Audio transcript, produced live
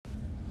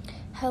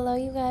Hello,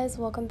 you guys.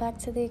 Welcome back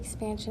to the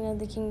expansion of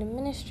the Kingdom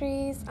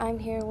Ministries. I'm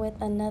here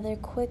with another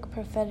quick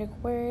prophetic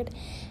word,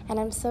 and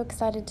I'm so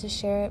excited to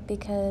share it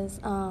because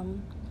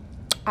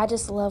I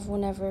just love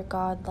whenever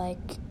God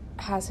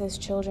has His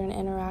children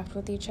interact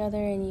with each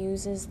other and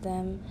uses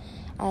them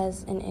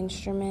as an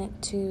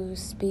instrument to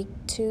speak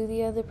to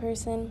the other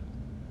person.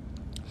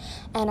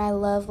 And I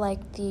love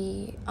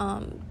the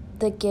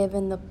give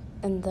and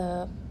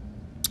the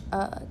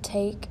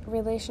take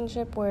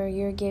relationship where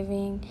you're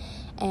giving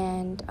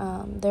and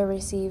they're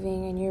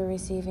receiving, and you're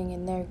receiving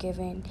and they're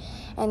giving.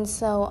 And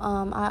so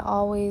I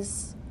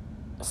always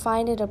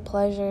find it a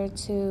pleasure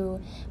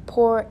to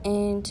pour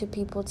into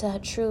people, to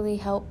truly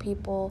help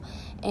people,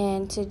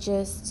 and to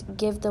just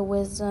give the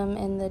wisdom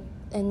and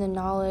the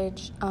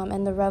knowledge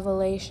and the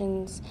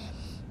revelations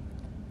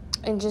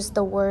and just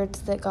the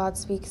words that God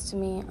speaks to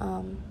me.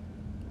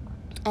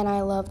 And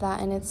I love that,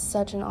 and it's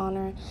such an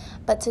honor.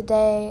 But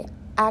today,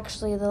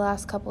 actually, the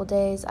last couple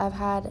days, I've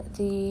had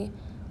the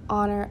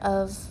honor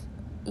of,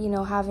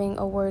 having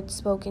a word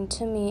spoken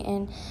to me.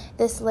 And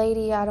this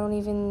lady, I don't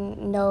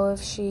even know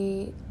if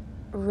she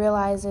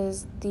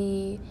realizes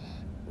the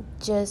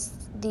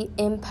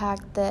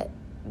impact that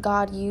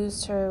God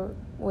used her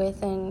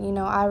with. And,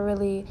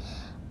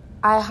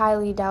 I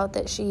highly doubt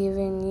that she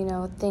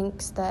even,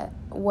 thinks that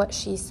what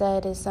she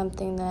said is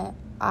something that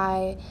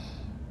I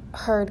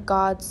heard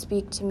God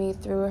speak to me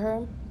through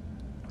her,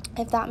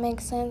 if that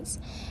makes sense.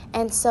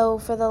 And so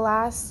for the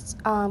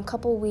last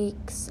couple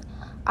weeks,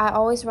 I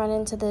always run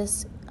into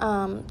this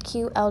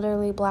cute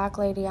elderly black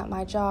lady at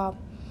my job,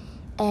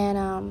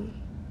 and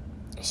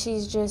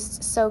she's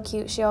just so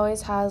cute. She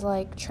always has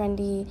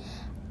trendy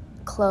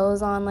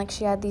clothes on.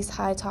 She had these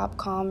high top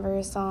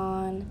Converse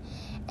on,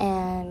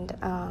 and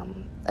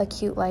a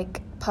cute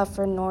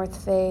puffer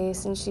North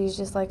Face, and she's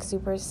just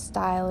super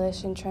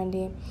stylish and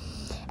trendy.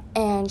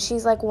 And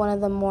she's one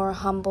of the more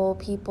humble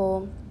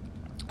people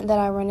that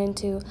I run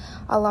into.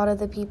 A lot of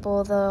the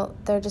people,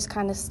 they're just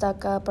kind of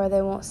stuck up, or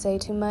they won't say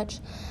too much.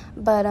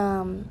 But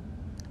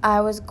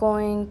I was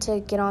going to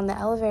get on the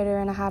elevator,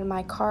 and I had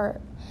my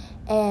cart,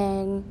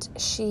 and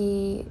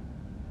she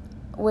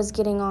was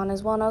getting on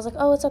as well. And I was like,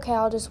 oh, it's okay,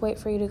 I'll just wait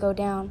for you to go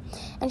down.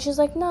 And she's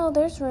like, no,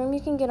 there's room,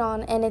 you can get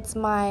on. And it's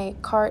my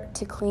cart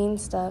to clean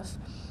stuff.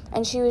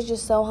 And she was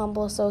just so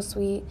humble, so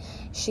sweet.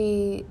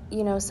 She,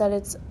 said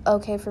it's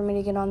okay for me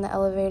to get on the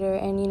elevator.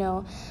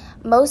 And,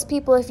 most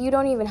people, if you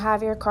don't even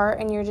have your cart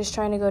and you're just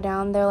trying to go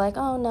down, they're like,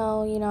 oh,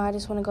 no, I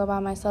just want to go by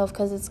myself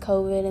because it's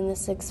COVID and the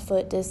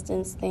 6-foot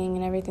distance thing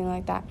and everything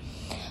like that.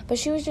 But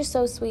she was just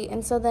so sweet.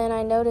 And so then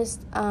I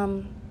noticed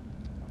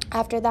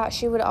after that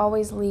she would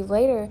always leave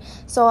later.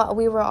 So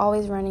we were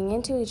always running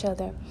into each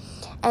other.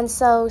 And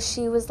so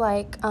she was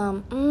like,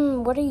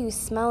 what are you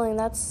smelling?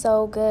 That's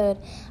so good.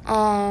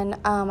 And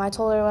I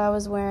told her what I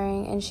was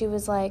wearing, and she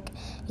was like,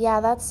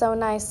 yeah, that's so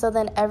nice. So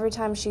then every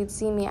time she'd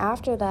see me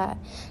after that,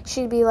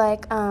 she'd be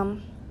like,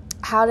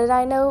 how did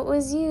I know it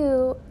was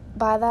you?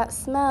 By that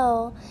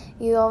smell.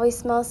 You always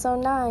smell so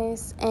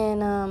nice.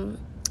 And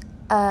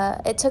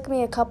it took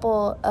me a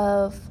couple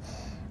of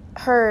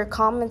her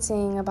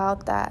commenting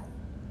about that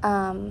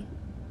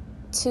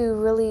to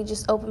really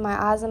just open my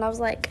eyes. And I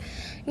was like,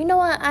 you know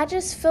what, I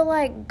just feel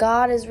like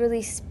God is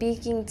really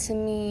speaking to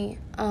me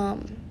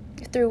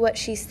through what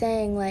she's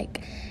saying.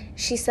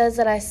 She says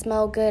that I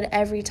smell good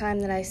every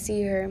time that I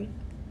see her.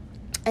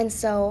 And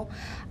so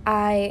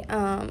I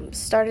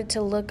started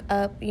to look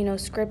up,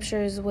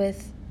 scriptures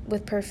with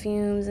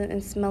perfumes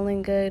and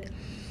smelling good.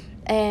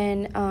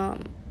 And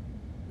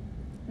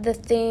the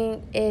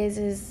thing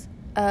is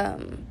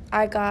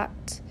I got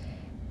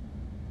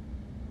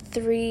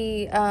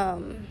three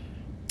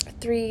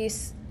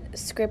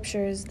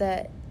scriptures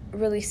that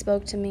really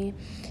spoke to me.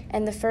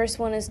 And the first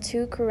one is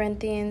 2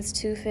 Corinthians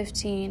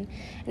 2:15,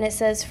 and it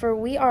says, for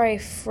we are a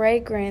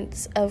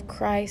fragrance of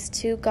Christ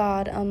to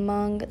God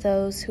among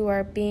those who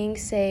are being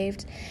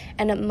saved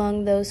and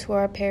among those who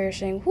are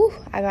perishing. Whew,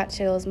 I got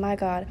chills, my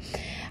God.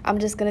 I'm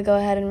just going to go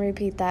ahead and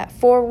repeat that.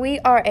 For we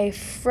are a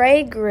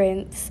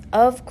fragrance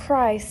of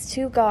Christ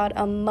to God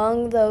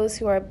among those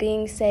who are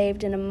being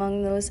saved and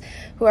among those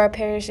who are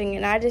perishing.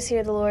 And I just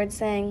hear the Lord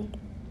saying,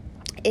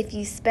 if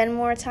you spend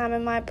more time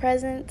in my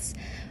presence,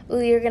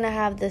 you're going to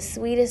have the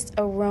sweetest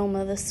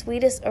aroma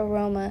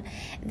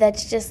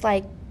that's just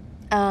like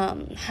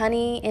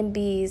honey and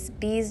bees.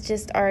 Bees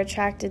just are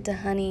attracted to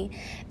honey.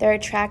 They're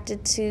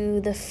attracted to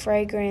the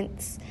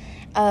fragrance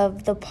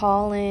of the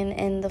pollen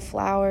and the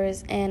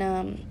flowers.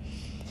 And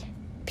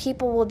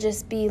people will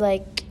just be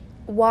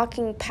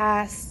walking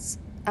past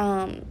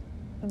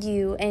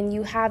you, and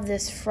you have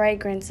this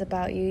fragrance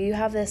about you. You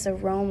have this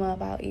aroma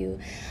about you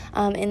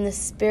in the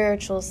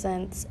spiritual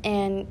sense.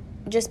 And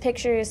just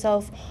picture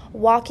yourself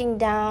walking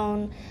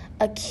down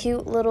a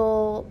cute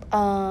little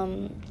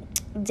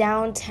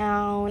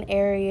downtown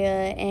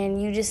area,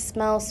 and you just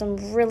smell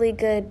some really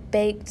good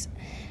baked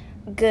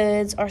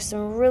goods or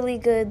some really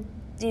good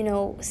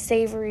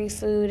savory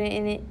food,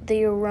 and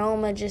the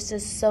aroma just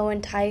is so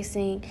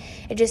enticing.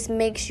 It just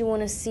makes you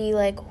want to see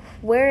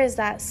where is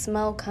that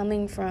smell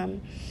coming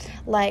from.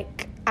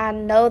 I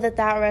know that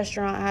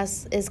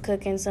restaurant is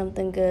cooking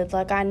something good.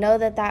 Like, I know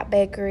that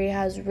bakery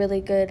has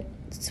really good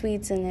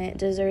sweets in it,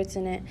 desserts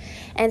in it.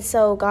 And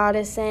so God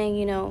is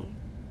saying,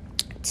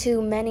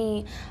 to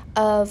many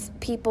of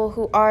people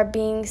who are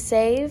being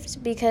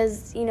saved,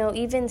 because,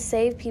 even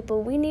saved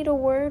people, we need a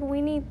word.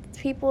 We need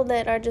people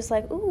that are just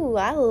like, ooh,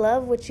 I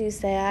love what you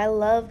say. I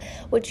love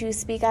what you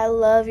speak. I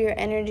love your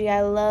energy.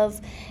 I love,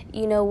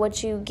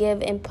 what you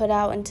give and put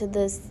out into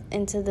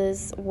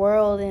this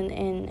world.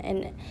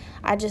 And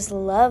I just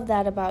love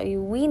that about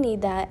you. We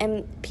need that.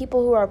 And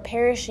people who are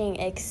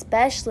perishing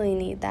especially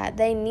need that.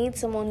 They need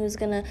someone who's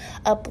going to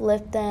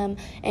uplift them,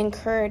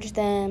 encourage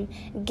them,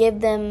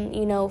 give them,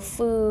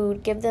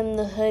 food, give them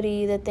the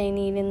hoodie that they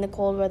need in the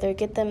cold weather,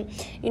 get them,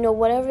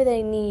 whatever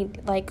they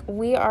need. Like,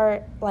 we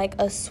are like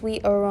a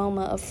sweet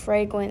aroma, a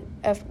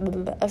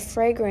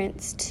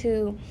fragrance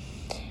to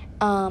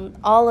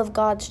all of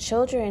God's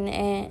children.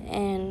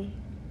 And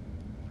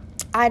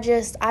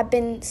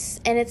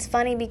and it's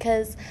funny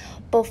because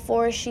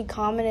before she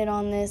commented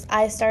on this,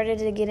 I started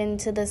to get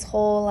into this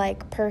whole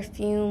like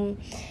perfume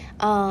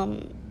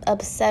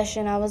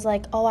obsession. I was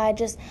like, I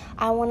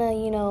want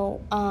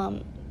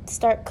to,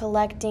 start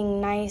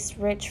collecting nice,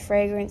 rich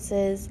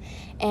fragrances.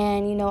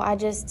 And, I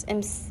just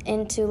am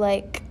into,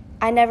 like,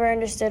 I never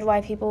understood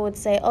why people would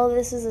say, oh,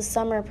 this is a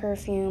summer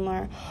perfume,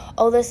 or,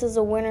 oh, this is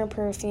a winter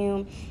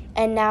perfume.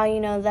 And now,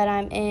 that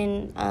I'm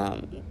in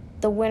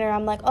the winter,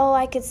 I'm like, oh,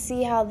 I could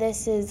see how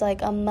this is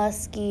like a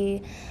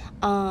musky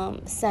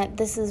scent.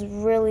 This is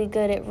really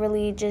good. It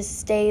really just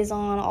stays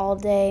on all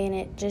day, and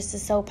it just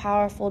is so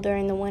powerful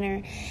during the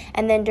winter.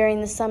 And then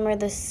during the summer,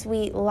 the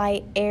sweet,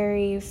 light,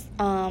 airy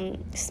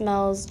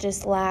smells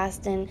just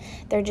last, and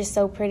they're just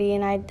so pretty.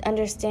 And I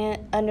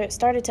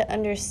started to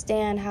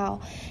understand how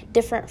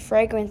different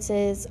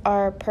fragrances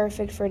are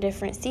perfect for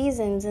different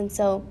seasons. And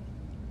so,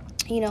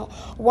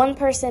 one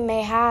person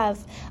may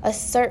have a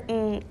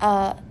certain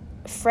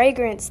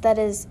fragrance that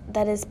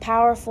is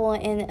powerful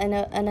in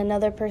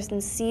another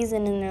person's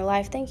season in their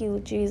life. Thank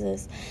you,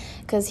 Jesus,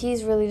 because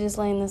he's really just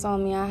laying this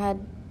on me. I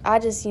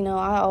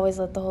always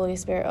let the Holy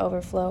Spirit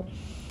overflow.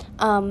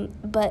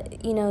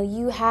 But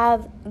you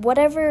have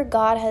whatever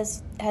God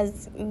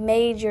has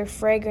made your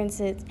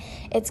fragrances.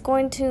 It's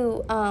going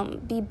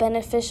to be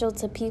beneficial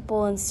to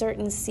people in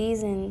certain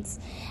seasons,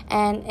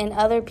 and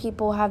other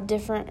people have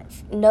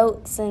different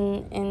notes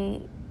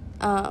and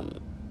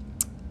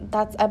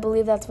I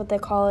believe that's what they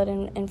call it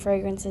in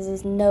fragrances,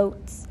 is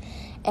notes,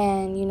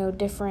 and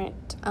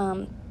different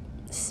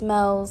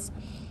smells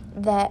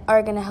that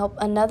are going to help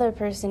another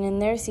person in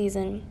their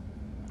season.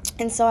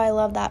 And so I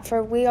love that.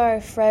 For we are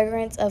a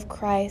fragrance of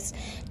Christ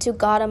to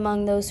God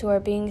among those who are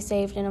being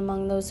saved and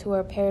among those who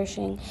are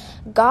perishing.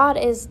 God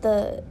is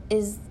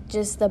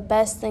just the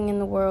best thing in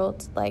the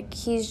world. Like,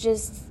 he's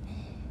just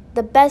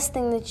the best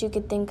thing that you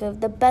could think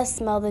of, the best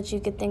smell that you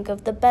could think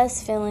of, the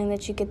best feeling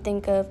that you could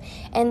think of.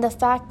 And the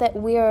fact that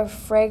we are a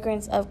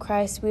fragrance of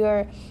Christ, we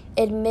are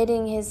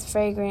admitting his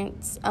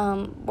fragrance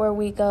where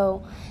we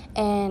go.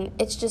 And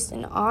it's just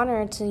an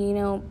honor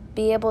to,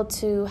 be able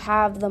to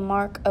have the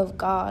mark of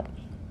God.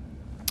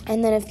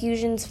 And then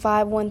Ephesians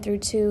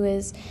 5:1-2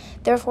 is,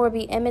 therefore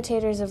be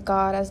imitators of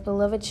God as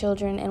beloved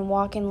children, and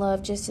walk in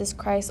love just as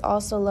Christ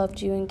also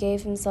loved you and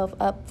gave himself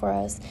up for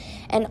us,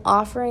 an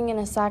offering and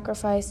a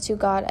sacrifice to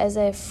God as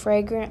a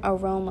fragrant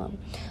aroma.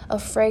 A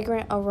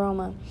fragrant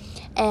aroma.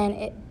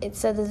 And it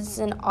said that it's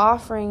an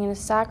offering and a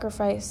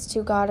sacrifice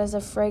to God as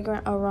a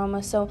fragrant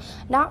aroma. So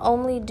not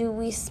only do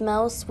we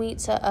smell sweet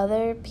to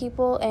other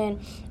people,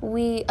 and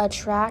we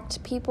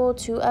attract people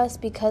to us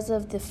because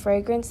of the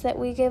fragrance that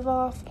we give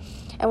off,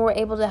 and we're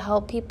able to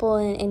help people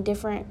in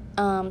different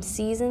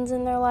seasons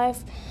in their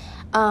life,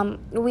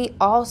 we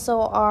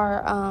also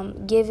are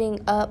giving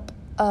up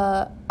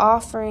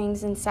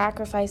offerings and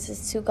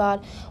sacrifices to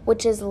God,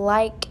 which is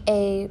like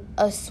a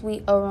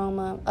sweet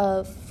aroma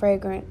of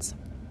fragrance.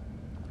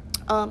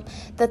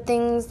 The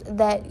things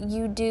that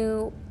you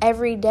do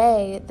every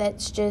day,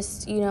 that's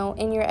just,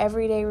 in your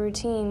everyday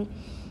routine,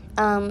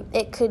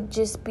 it could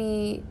just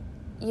be,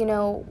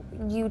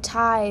 you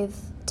tithe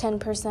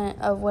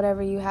 10% of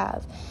whatever you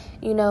have.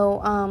 You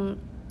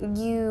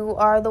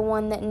are the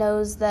one that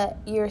knows that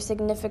your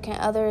significant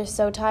other is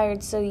so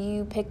tired, so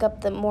you pick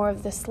up more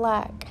of the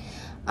slack.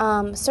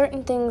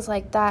 Certain things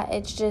like that,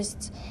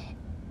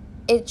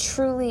 it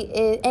truly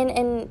is.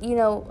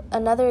 And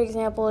another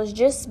example is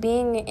just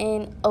being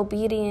in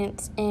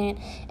obedience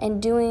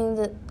and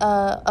doing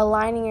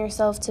aligning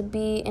yourself to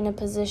be in a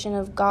position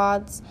of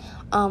God's,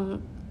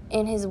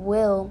 in his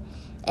will.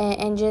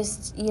 And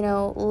just,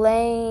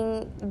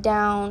 laying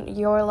down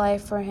your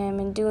life for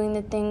him and doing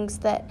the things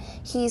that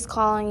he's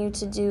calling you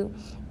to do.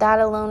 That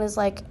alone is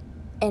like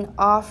an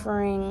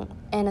offering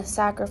and a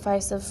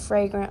sacrifice of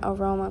fragrant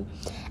aroma.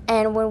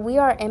 And when we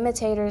are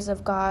imitators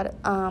of God,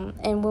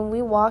 and when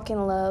we walk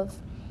in love,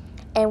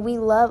 and we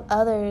love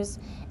others,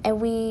 and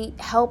we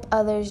help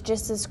others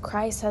just as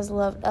Christ has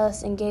loved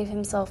us and gave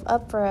himself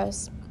up for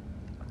us,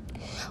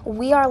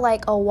 we are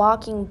like a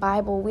walking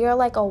Bible. We are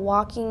like a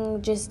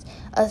walking, just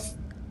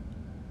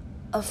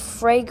a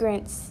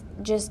fragrance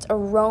just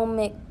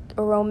aromatic,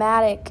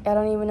 I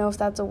don't even know if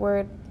that's a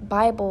word,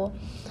 Bible,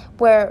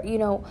 where,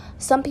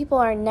 some people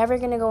are never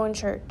going to go in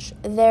church.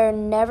 They're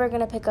never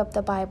going to pick up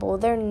the Bible.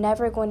 They're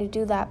never going to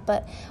do that.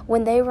 But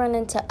when they run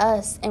into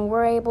us and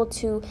we're able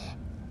to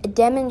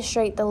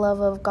demonstrate the love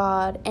of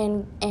God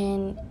and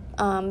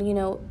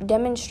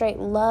demonstrate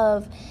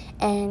love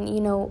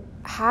and,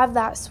 have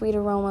that sweet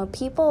aroma,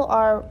 people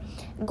are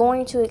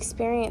going to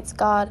experience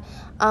God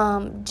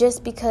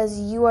just because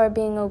you are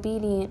being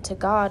obedient to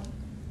God.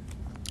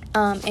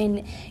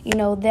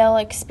 They'll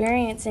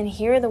experience and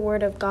hear the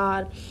word of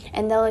God,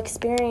 and they'll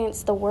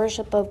experience the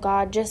worship of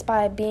God just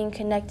by being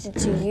connected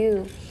to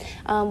you.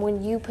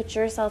 When you put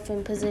yourself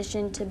in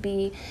position to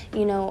be,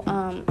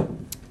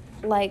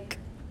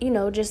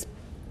 just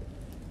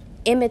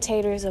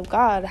imitators of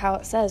God, how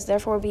it says,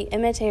 therefore be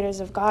imitators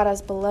of God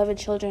as beloved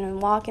children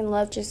and walk in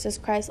love just as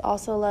Christ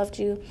also loved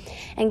you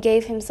and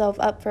gave himself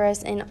up for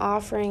us, an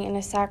offering and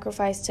a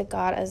sacrifice to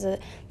God as a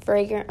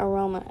fragrant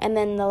aroma. And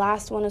then the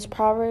last one is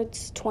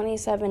Proverbs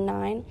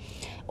 27:9.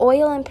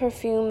 Oil and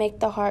perfume make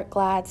the heart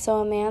glad, so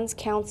a man's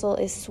counsel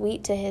is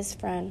sweet to his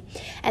friend.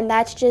 And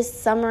that's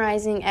just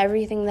summarizing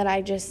everything that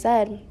I just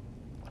said.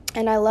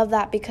 And I love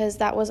that because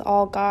that was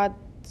all God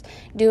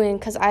doing,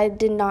 because I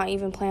did not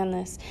even plan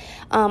this.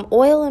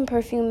 Oil and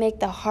perfume make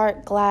the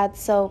heart glad.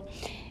 So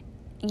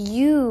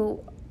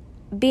you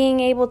being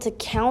able to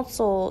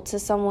counsel to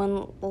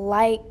someone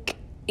like,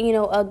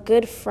 a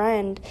good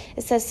friend.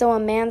 It says, so a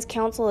man's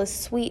counsel is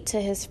sweet to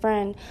his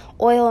friend.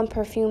 Oil and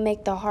perfume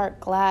make the heart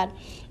glad.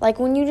 Like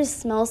when you just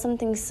smell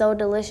something so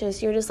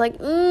delicious, you're just like,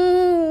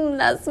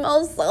 that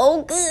smells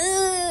so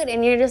good.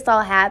 And you're just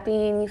all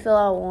happy and you feel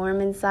all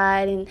warm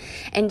inside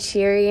and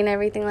cheery and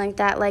everything like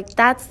that. Like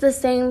that's the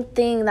same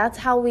thing. That's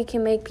how we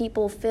can make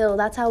people feel.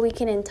 That's how we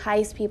can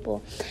entice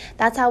people.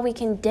 That's how we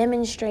can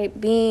demonstrate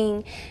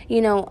being,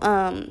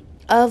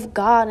 of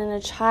God and a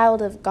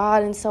child of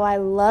God. And so I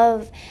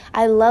love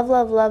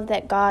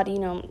that God,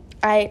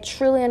 I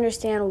truly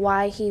understand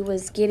why he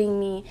was getting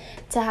me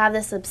to have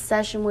this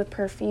obsession with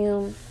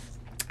perfume.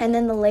 And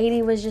then the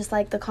lady was just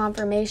like the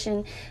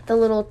confirmation, the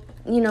little,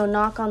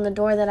 knock on the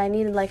door that I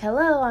needed, like,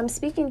 hello, I'm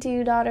speaking to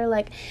you, daughter.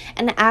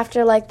 And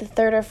after the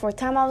third or fourth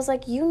time, I was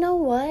like, you know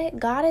what?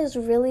 God is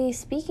really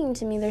speaking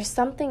to me. There's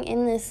something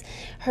in this,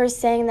 her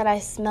saying that I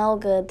smell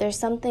good. There's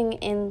something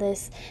in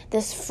this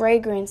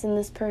fragrance, in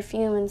this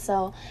perfume. And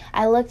so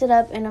I looked it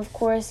up, and of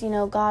course,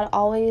 God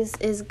always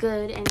is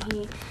good, and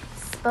he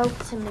spoke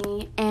to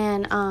me,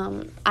 and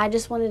I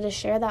just wanted to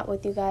share that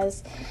with you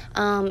guys.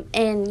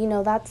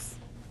 That's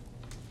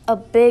a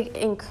big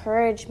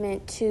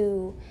encouragement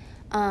to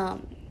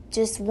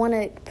just want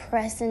to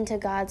press into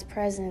God's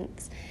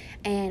presence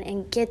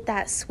and get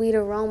that sweet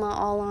aroma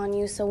all on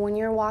you. So when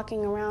you're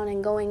walking around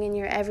and going in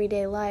your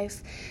everyday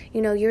life,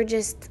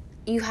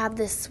 you have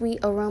this sweet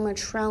aroma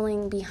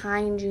trailing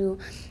behind you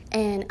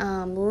and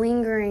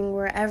lingering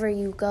wherever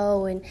you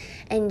go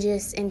and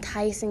just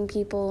enticing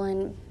people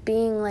and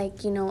being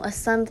a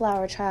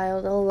sunflower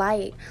child, a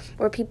light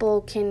where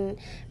people can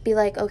be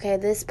like, okay,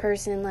 this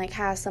person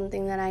has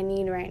something that I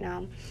need right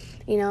now.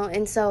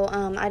 And so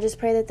I just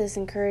pray that this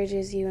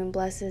encourages you and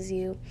blesses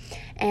you.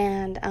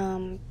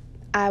 And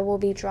I will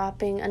be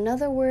dropping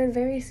another word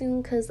very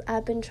soon because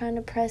I've been trying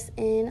to press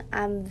in.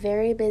 I'm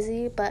very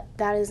busy, but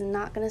that is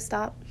not going to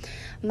stop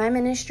my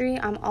ministry.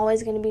 I'm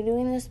always going to be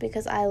doing this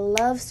because I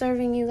love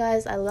serving you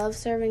guys. I love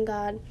serving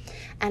God,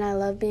 and I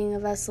love being a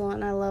vessel,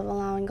 and I love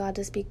allowing God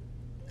to speak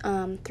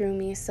through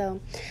me. So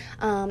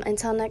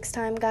until next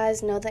time,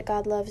 guys, know that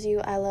God loves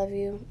you. I love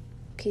you.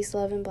 Peace,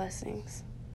 love, and blessings.